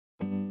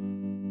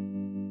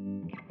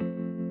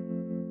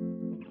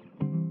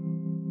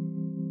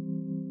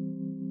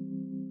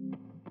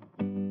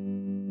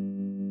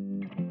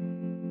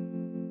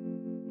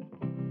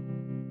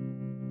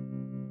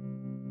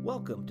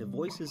Welcome to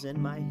Voices in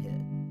My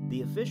Head,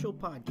 the official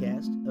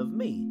podcast of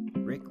me,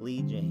 Rick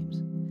Lee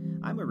James.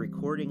 I'm a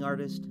recording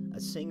artist, a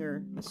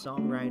singer, a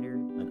songwriter,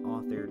 an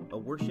author, a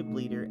worship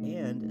leader,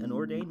 and an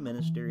ordained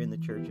minister in the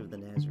Church of the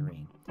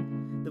Nazarene.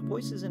 The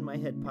Voices in My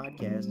Head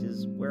podcast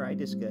is where I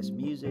discuss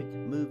music,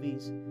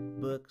 movies,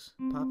 books,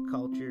 pop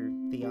culture,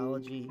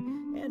 theology,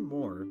 and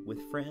more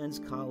with friends,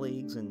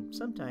 colleagues, and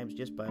sometimes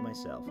just by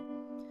myself.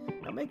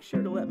 Now make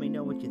sure to let me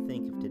know what you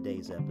think of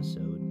today's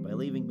episode by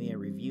leaving me a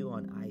review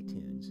on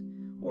iTunes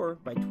or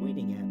by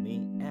tweeting at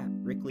me at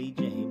Rick Lee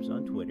James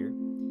on Twitter.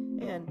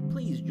 And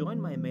please join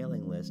my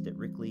mailing list at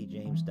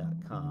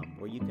rickleejames.com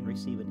where you can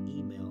receive an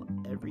email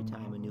every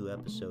time a new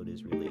episode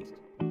is released.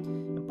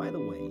 And by the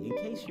way, in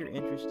case you're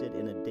interested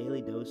in a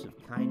daily dose of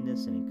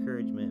kindness and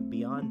encouragement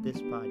beyond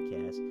this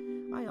podcast,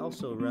 I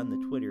also run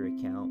the Twitter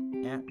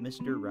account at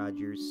Mr.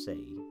 Rogers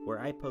Say,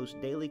 where I post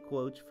daily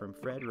quotes from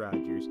Fred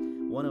Rogers,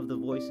 one of the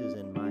voices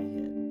in my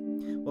head.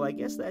 Well, I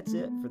guess that's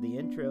it for the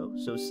intro,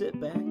 so sit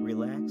back,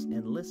 relax,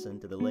 and listen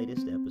to the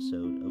latest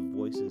episode of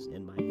Voices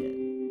in My Head.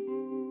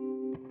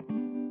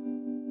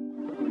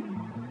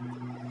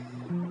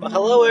 Well,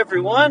 hello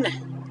everyone.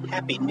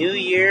 Happy New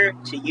Year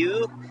to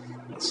you.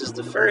 This is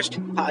the first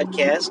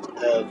podcast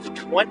of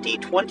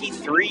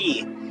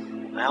 2023.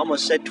 I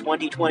almost said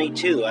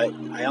 2022.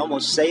 I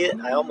almost say it.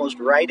 I almost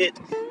write it.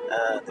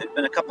 There have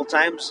been a couple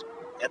times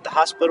at the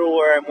hospital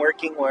where I'm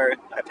working where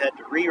I've had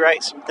to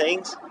rewrite some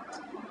things.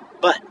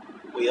 But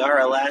we are,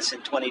 alas,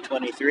 in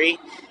 2023.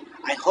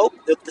 I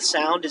hope that the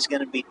sound is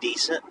going to be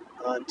decent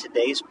on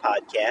today's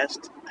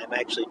podcast. I'm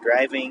actually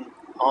driving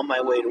on my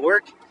way to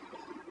work.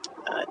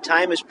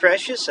 Time is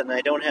precious, and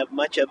I don't have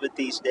much of it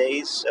these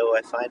days, so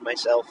I find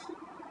myself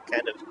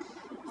kind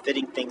of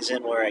fitting things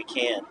in where I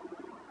can.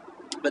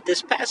 But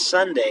this past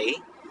Sunday,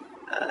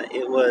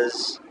 it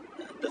was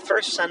the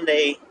first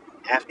Sunday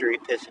after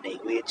Epiphany.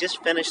 We had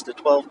just finished the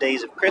 12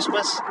 days of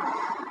Christmas.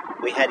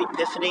 We had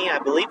Epiphany, I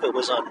believe it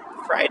was on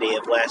Friday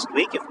of last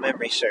week, if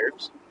memory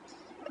serves.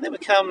 And then we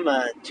come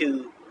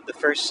to the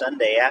first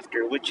Sunday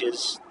after, which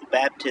is the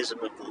baptism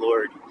of the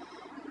Lord.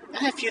 I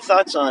had a few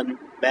thoughts on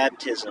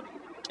baptism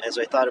as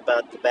I thought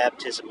about the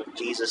baptism of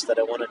Jesus that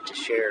I wanted to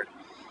share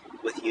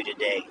with you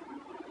today.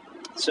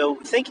 So,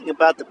 thinking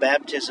about the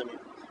baptism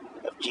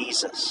of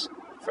Jesus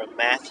from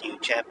Matthew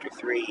chapter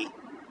 3,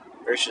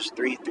 verses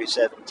 3 through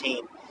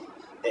 17.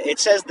 It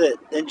says that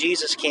then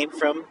Jesus came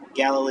from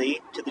Galilee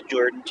to the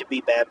Jordan to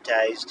be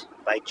baptized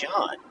by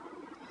John.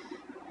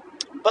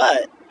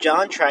 But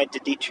John tried to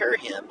deter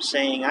him,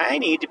 saying, "I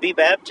need to be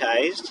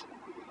baptized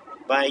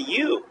by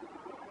you,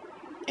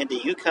 and do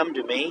you come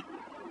to me?"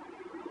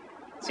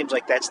 Seems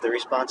like that's the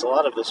response a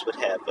lot of us would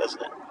have,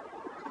 doesn't it?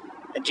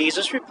 And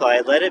Jesus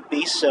replied, "Let it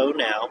be so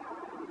now.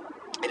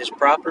 It is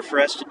proper for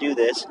us to do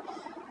this,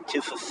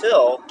 to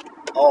fulfill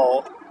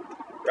all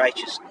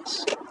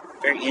righteousness."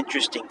 Very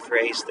interesting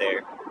phrase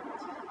there.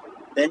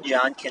 Then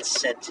John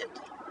consented.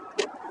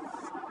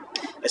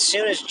 As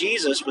soon as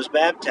Jesus was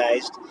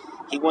baptized,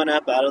 he went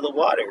up out of the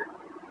water.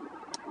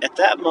 At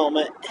that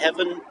moment,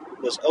 heaven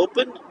was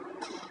opened,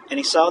 and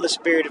he saw the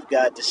Spirit of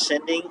God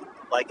descending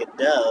like a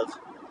dove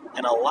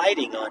and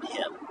alighting on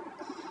him.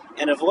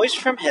 And a voice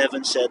from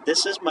heaven said,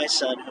 "This is my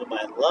Son whom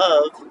I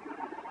love.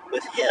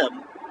 With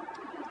him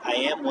I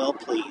am well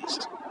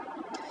pleased."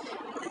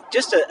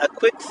 Just a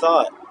quick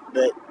thought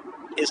that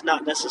is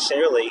not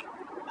necessarily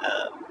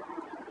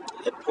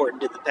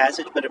important to the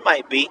passage, but it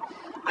might be.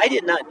 I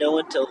did not know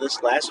until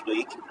this last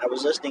week. I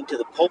was listening to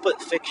the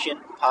Pulpit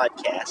Fiction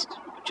podcast,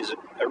 which is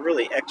a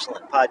really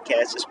excellent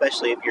podcast,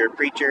 especially if you're a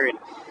preacher and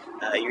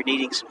you're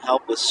needing some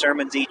help with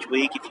sermons each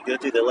week. If you go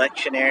through the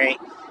lectionary,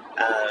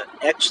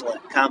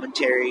 excellent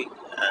commentary.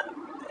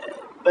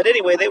 But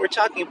anyway, they were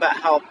talking about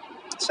how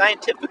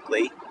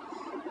scientifically,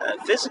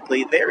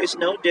 physically, there is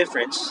no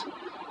difference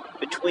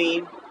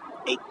between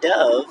a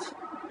dove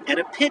and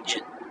a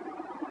pigeon.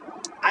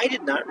 I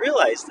did not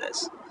realize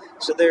this.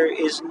 So there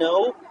is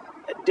no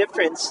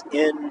difference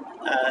in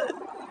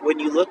when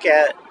you look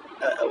at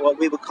what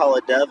we would call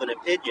a dove and a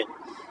pigeon.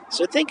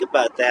 So think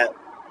about that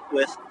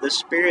with the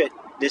Spirit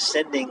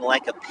descending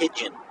like a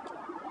pigeon,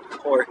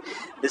 or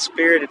the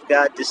Spirit of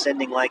God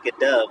descending like a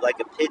dove, like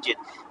a pigeon.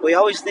 We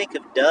always think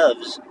of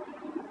doves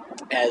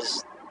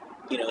as,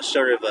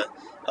 sort of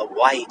a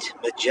white,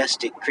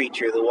 majestic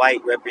creature, the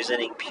white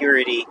representing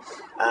purity,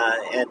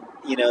 and,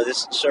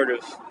 this sort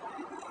of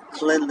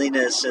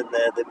cleanliness and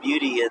the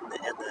beauty and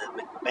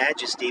the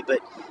majesty.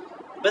 But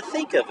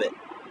think of it,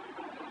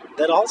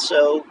 that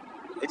also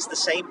it's the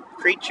same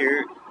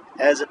creature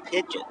as a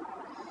pigeon.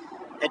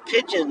 And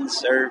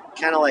pigeons are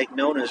kind of like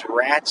known as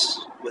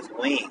rats with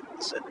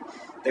wings, and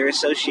they're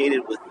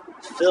associated with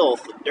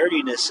filth and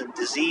dirtiness and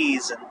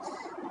disease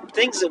and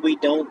things that we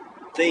don't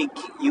think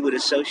you would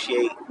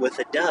associate with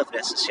a dove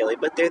necessarily,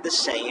 but they're the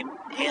same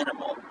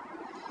animal.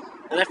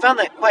 And I found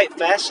that quite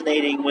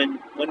fascinating when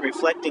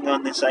reflecting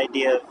on this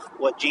idea of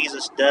what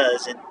Jesus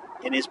does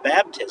in his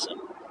baptism.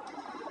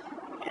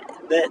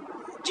 That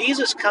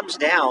Jesus comes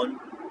down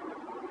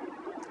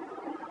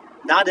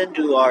not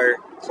into our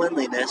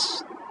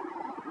cleanliness,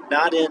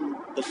 not in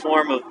the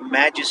form of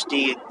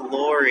majesty and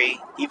glory,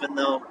 even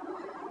though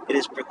it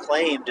is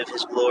proclaimed of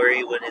his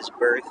glory when his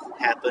birth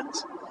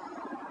happens.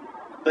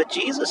 But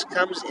Jesus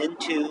comes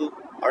into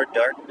our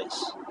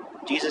darkness.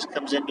 Jesus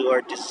comes into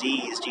our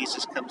disease.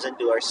 Jesus comes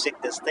into our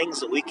sickness, things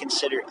that we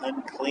consider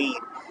unclean.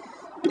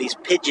 These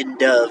pigeon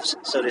doves,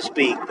 so to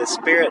speak. The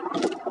Spirit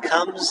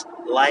comes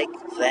like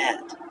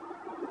that.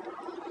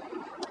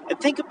 And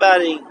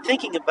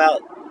thinking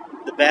about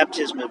the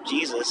baptism of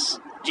Jesus,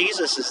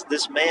 Jesus is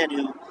this man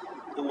who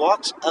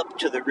walks up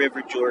to the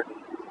River Jordan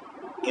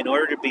in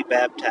order to be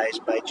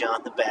baptized by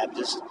John the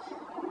Baptist.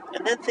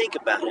 And then think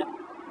about it.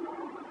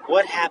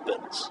 What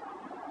happens?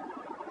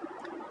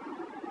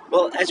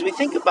 Well, as we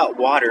think about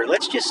water,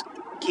 let's just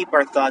keep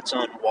our thoughts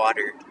on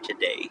water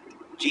today.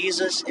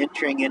 Jesus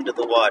entering into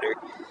the water.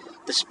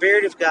 The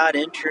Spirit of God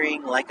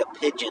entering like a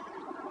pigeon.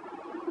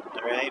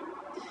 All right?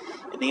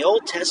 In the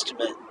Old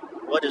Testament,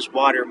 what does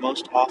water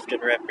most often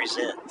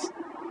represent?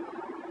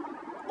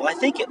 Well, I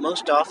think it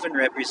most often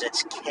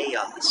represents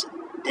chaos,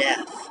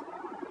 death.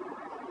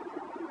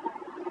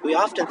 We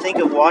often think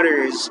of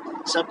water as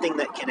something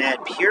that can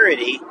add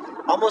purity,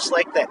 almost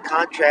like that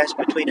contrast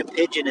between a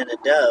pigeon and a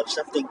dove,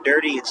 something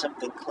dirty and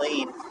something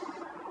clean.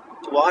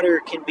 Water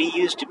can be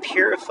used to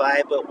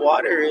purify, but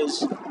water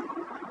is,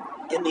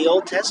 in the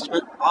Old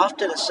Testament,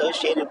 often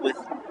associated with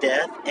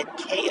death and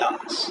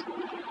chaos.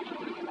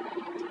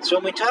 So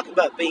when we talk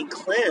about being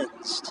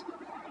cleansed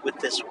with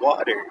this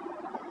water,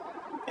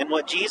 and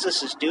what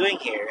Jesus is doing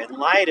here, in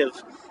light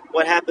of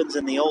what happens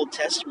in the Old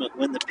Testament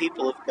when the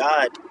people of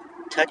God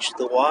touch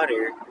the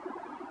water,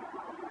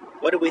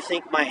 what do we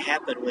think might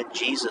happen when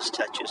Jesus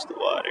touches the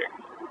water?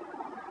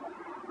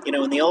 You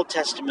know, in the Old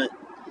Testament,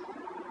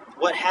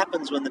 what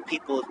happens when the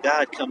people of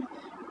God come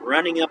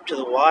running up to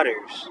the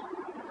waters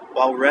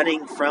while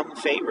running from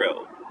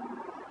Pharaoh?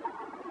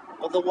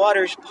 Well, the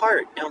waters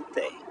part, don't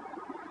they?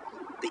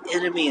 The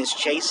enemy is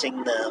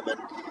chasing them, and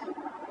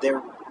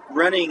they're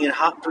running in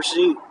hot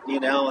pursuit,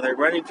 they're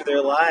running for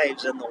their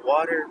lives, and the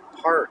water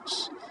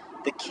parts.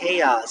 The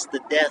chaos, the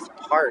death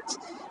parts.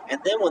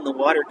 And then when the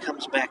water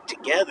comes back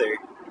together,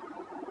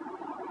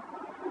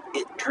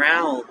 it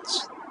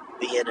drowns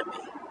the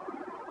enemy.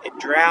 It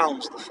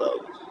drowns the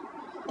foes.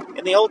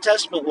 In the Old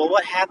Testament, well,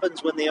 what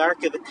happens when the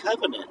Ark of the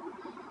Covenant,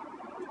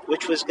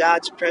 which was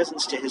God's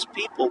presence to his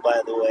people,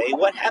 by the way,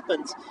 what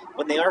happens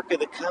when the Ark of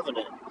the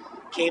Covenant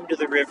came to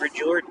the River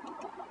Jordan?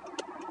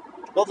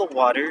 Well, the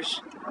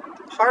waters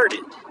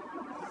parted,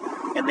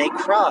 and they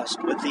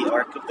crossed with the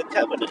Ark of the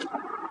Covenant.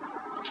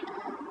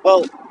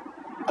 Well,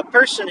 a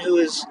person who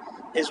is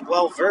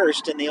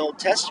well-versed in the Old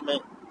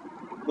Testament,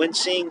 when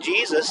seeing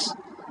Jesus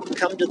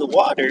come to the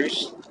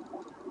waters,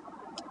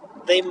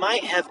 they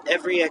might have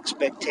every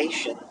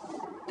expectation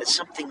that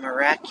something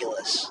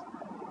miraculous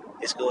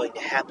is going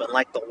to happen,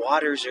 like the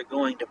waters are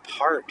going to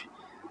part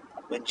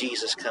when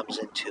Jesus comes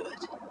into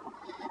it.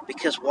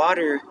 Because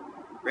water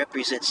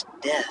represents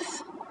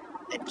death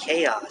and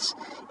chaos.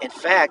 In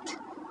fact,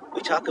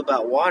 we talk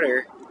about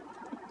water,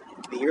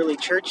 the early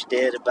church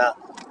did,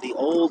 about the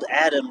old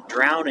Adam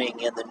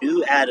drowning and the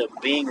new Adam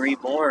being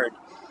reborn.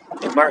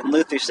 And Martin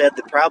Luther said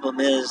the problem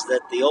is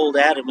that the old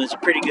Adam is a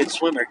pretty good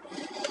swimmer.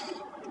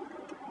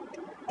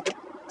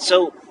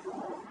 So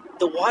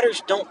the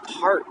waters don't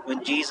part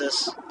when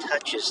Jesus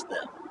touches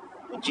them,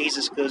 when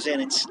Jesus goes in.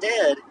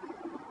 Instead,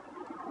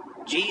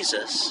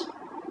 Jesus,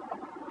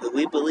 who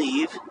we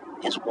believe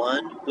is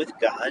one with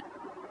God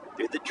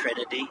through the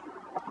Trinity,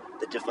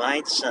 the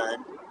divine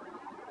Son,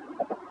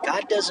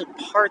 God doesn't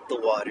part the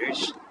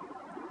waters.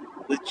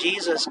 With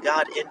Jesus,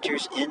 God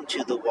enters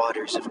into the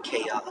waters of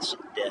chaos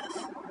and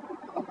death.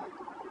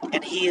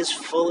 And he is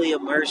fully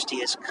immersed. He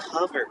is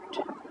covered.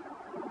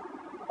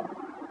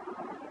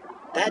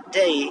 That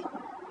day,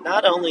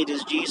 not only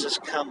does Jesus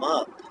come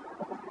up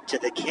to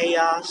the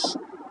chaos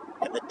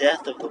and the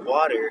death of the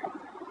water,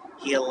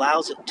 he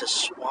allows it to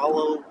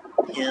swallow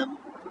him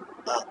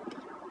up.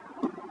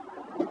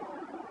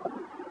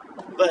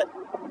 But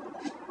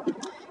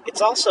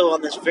it's also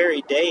on this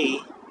very day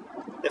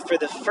that for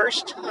the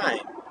first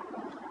time,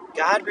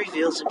 God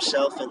reveals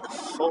himself in the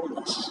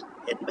fullness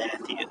in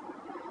Matthew,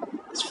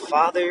 as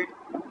Father,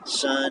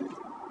 Son,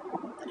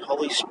 and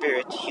Holy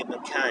Spirit to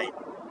humankind.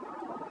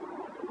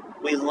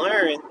 We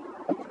learn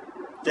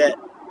that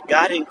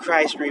God in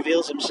Christ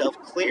reveals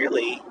himself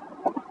clearly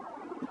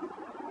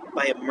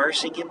by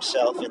immersing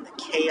himself in the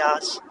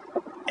chaos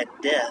and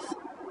death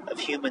of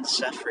human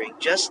suffering.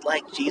 Just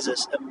like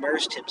Jesus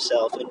immersed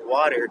himself in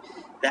water,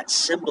 that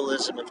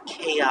symbolism of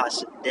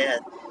chaos and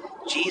death,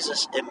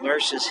 Jesus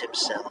immerses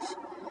himself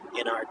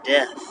in our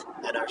death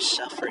and our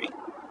suffering.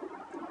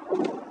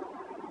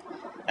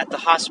 At the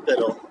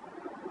hospital,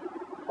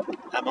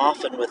 I'm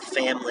often with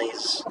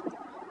families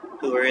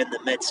who are in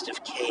the midst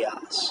of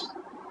chaos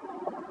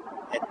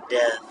and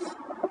death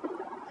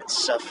and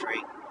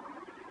suffering.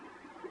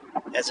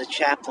 As a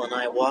chaplain,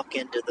 I walk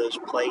into those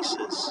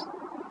places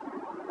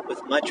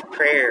with much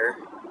prayer,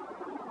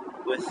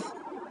 with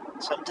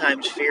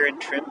sometimes fear and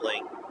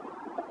trembling.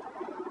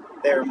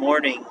 There are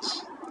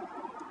mornings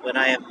when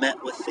I am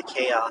met with the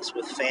chaos,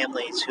 with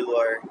families who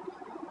are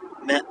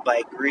met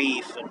by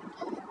grief, and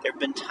there have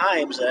been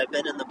times that I've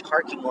been in the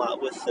parking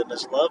lot with them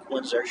as loved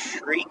ones are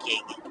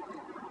shrieking,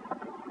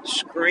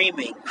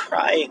 screaming,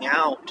 crying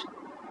out,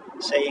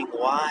 saying,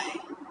 "Why?"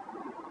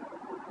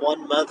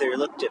 One mother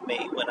looked at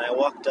me when I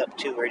walked up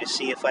to her to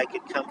see if I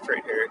could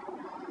comfort her,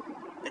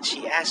 and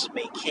she asked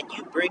me, "Can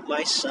you bring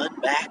my son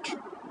back?"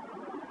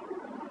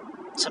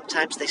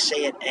 Sometimes they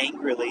say it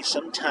angrily,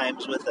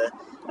 sometimes with a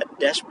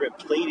desperate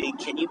pleading,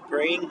 "Can you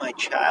bring my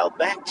child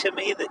back to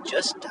me that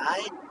just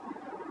died?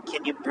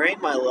 Can you bring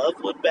my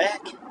loved one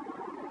back?"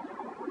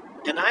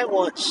 And I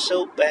want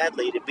so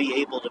badly to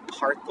be able to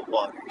part the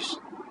waters.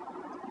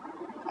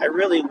 I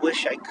really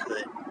wish I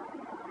could.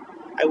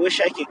 I wish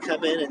I could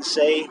come in and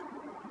say,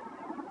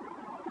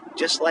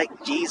 just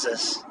like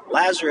Jesus,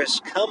 "Lazarus,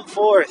 come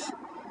forth."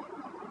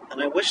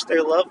 And I wish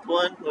their loved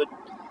one would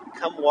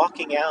come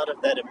walking out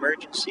of that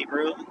emergency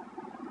room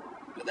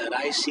or that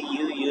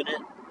ICU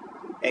unit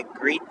and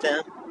greet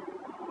them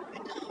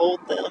and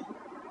hold them.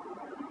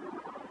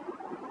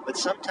 But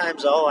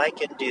sometimes all I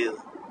can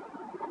do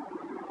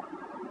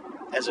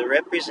as a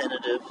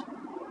representative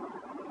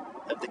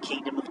of the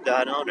kingdom of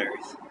God on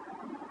earth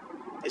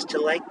is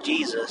to, like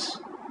Jesus,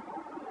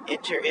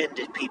 enter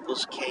into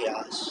people's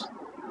chaos,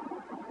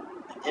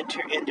 and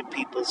enter into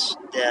people's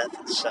death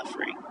and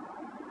suffering.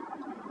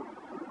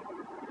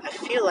 I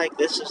feel like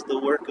this is the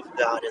work of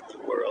God in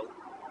the world.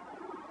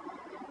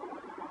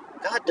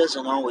 God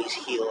doesn't always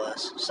heal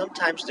us.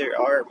 Sometimes there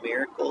are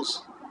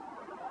miracles.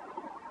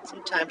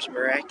 Sometimes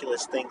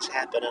miraculous things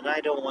happen, and I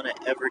don't want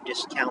to ever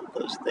discount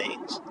those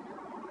things.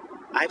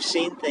 I've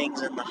seen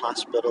things in the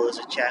hospital as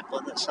a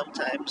chaplain that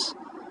sometimes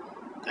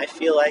I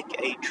feel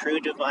like a true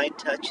divine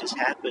touch has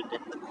happened,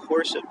 and the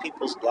course of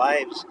people's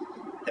lives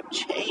have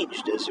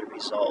changed as a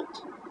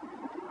result.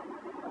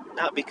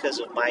 Not because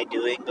of my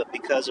doing, but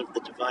because of the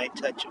divine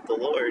touch of the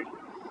Lord.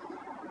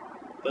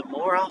 But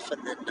more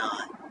often than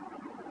not,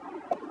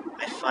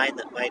 I find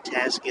that my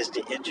task is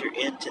to enter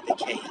into the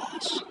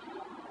chaos.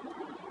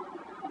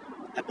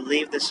 I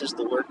believe this is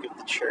the work of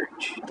the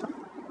church.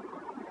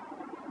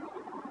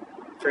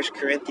 1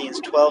 Corinthians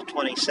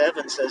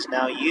 12:27 says,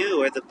 "Now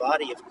you are the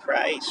body of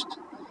Christ.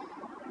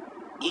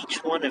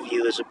 Each one of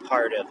you is a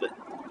part of it."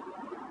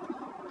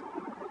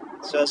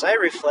 So as I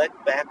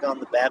reflect back on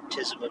the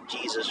baptism of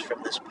Jesus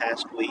from this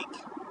past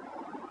week,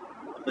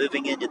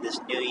 moving into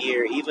this new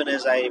year, even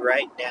as I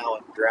right now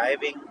am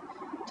driving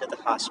to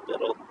the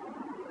hospital,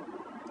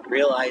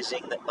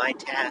 realizing that my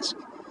task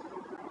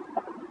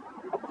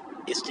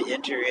is to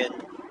enter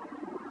in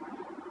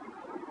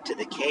to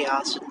the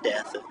chaos and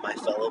death of my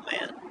fellow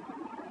man,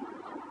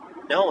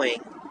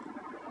 knowing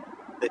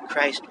that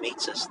Christ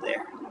meets us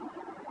there,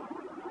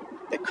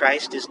 that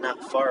Christ is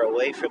not far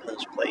away from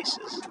those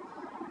places.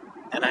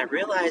 And I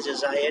realize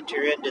as I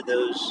enter into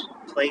those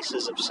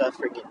places of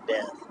suffering and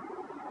death,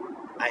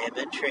 I am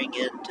entering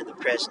into the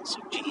presence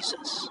of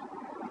Jesus,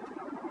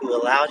 who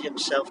allowed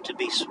himself to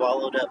be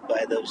swallowed up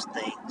by those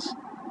things,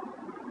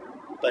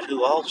 but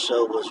who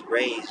also was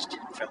raised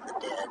from the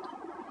dead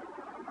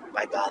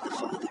by God the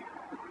Father.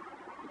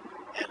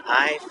 And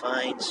I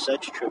find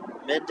such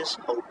tremendous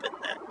hope in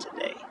that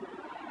today.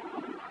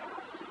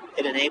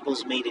 It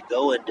enables me to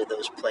go into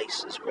those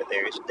places where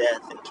there is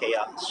death and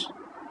chaos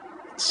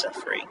and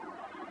suffering,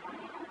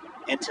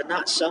 and to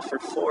not suffer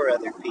for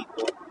other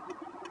people,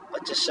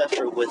 but to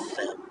suffer with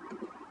them.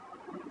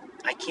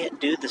 I can't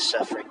do the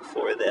suffering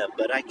for them,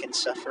 but I can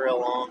suffer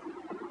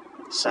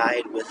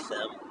alongside with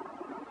them.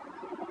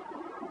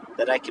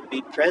 That I can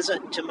be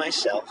present to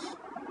myself,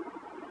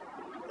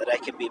 that I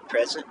can be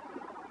present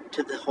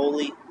to the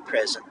holy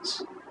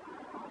presence,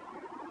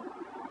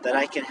 that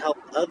I can help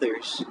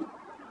others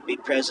be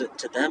present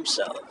to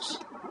themselves,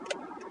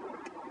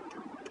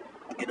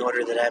 in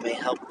order that I may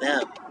help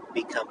them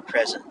become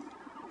present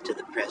to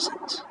the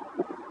present.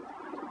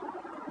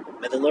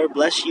 May the Lord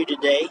bless you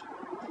today.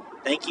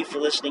 Thank you for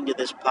listening to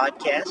this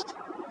podcast,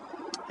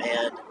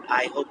 and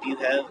I hope you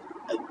have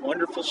a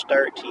wonderful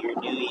start to your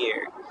new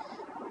year.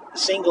 The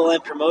single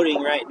I'm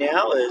promoting right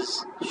now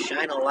is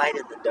 "Shine a Light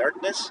in the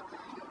Darkness,"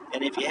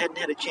 and if you hadn't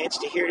had a chance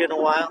to hear it in a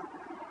while,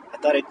 I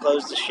thought I'd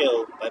close the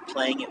show by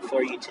playing it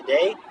for you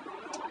today.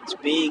 It's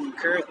being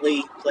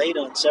currently played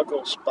on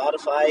several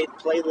Spotify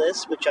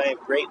playlists, which I am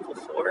grateful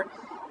for.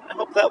 I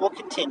hope that will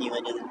continue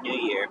into the new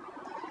year.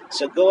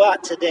 So go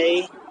out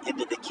today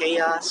into the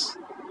chaos,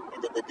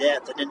 into the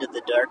death, and into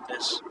the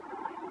darkness,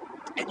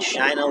 and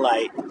shine a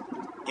light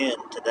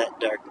into that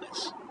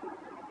darkness.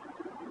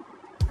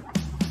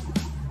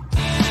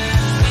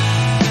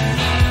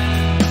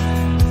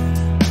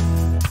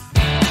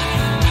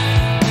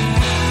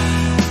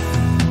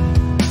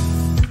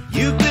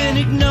 You've been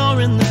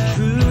ignoring the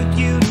truth,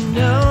 you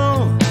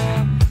know.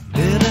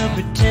 Been a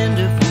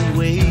pretender for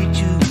way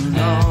too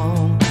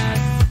long.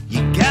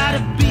 You gotta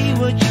be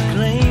what you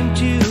claim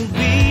to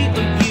be,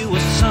 or you a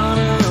son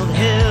of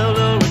hell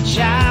or a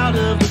child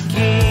of the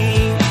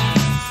king.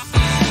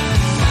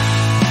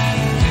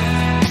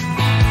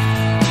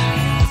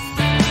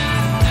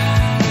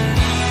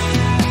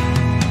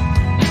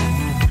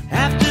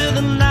 After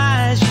the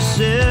lies you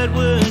said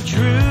were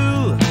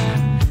true,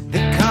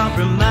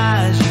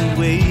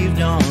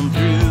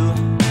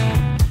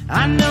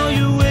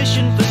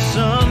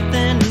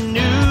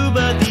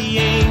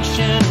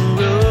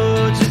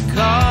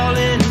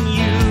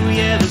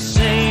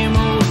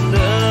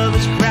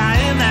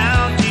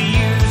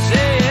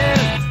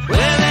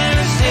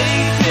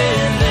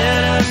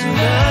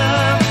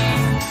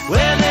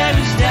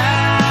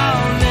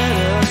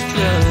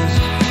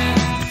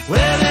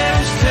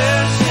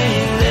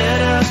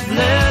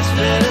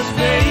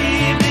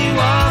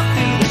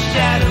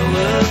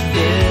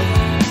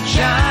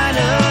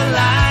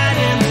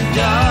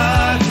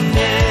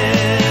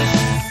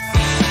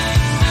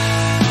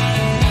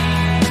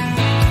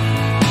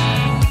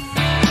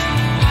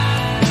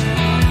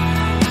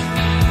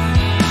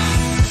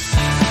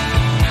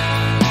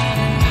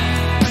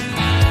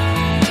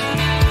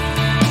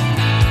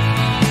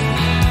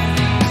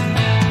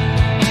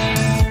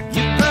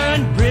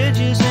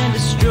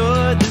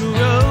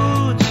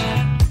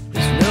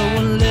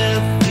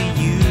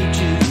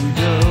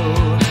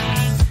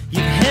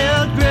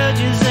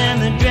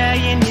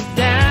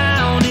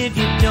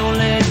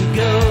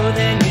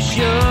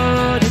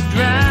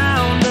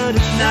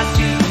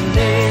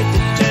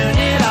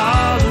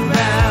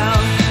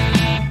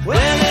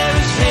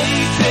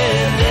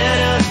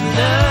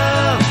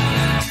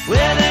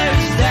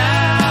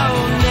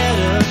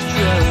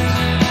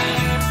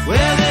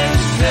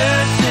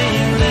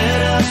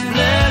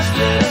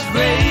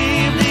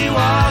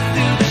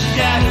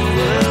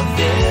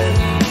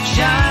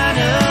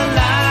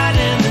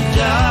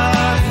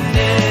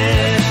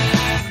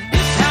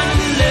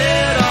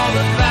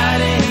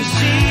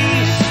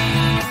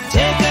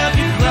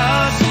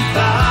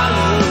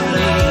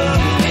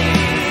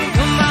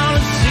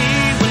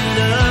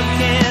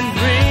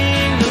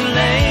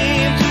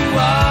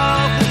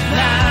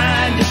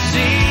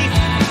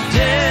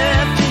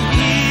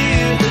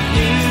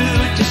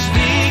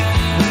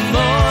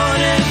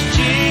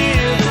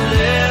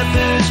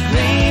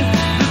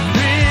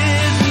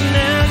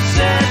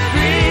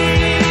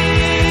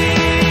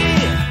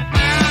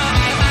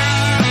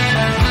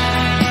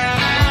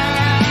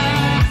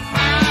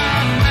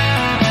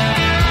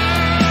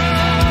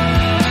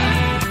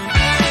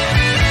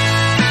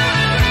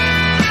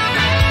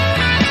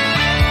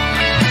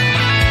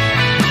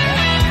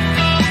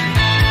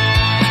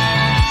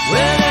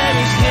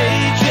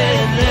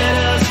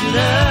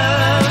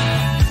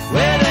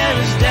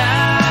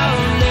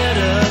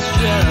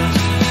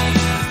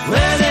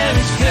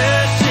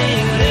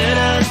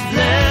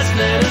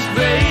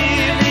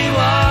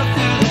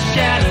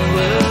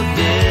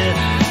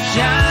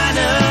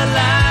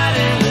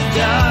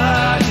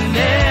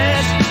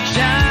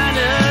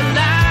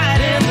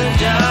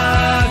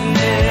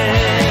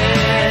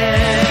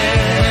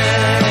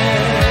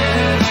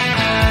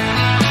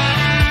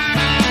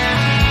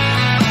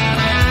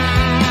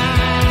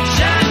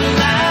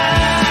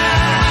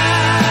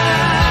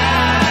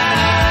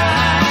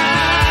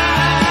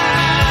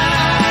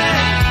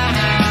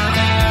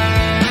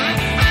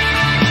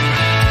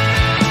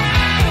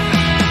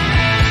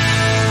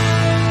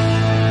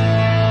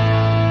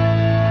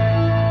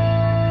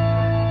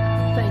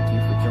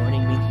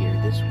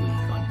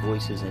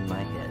 Voices in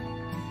My Head.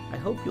 I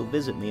hope you'll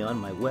visit me on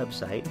my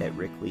website at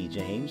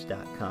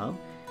rickleejames.com,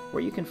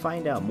 where you can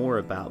find out more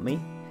about me,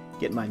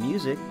 get my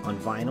music on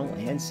vinyl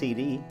and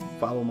CD,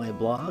 follow my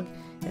blog,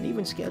 and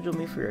even schedule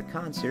me for a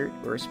concert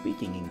or a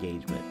speaking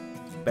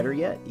engagement. Better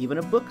yet, even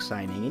a book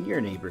signing in your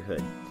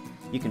neighborhood.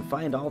 You can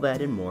find all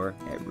that and more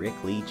at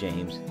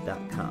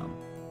rickleejames.com.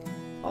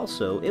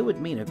 Also, it would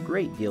mean a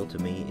great deal to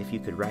me if you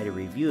could write a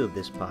review of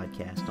this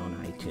podcast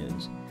on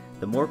iTunes.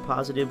 The more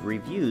positive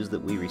reviews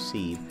that we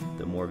receive,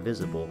 the more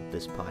visible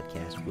this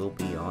podcast will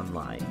be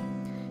online.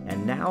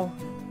 And now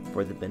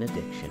for the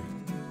benediction.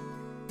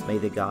 May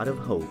the God of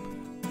hope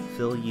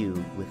fill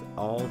you with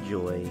all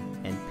joy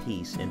and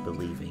peace in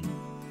believing,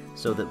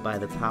 so that by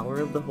the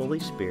power of the Holy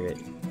Spirit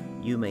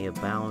you may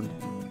abound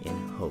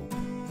in hope.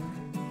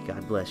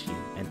 God bless you,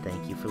 and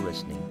thank you for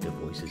listening to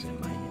Voices in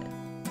My Head.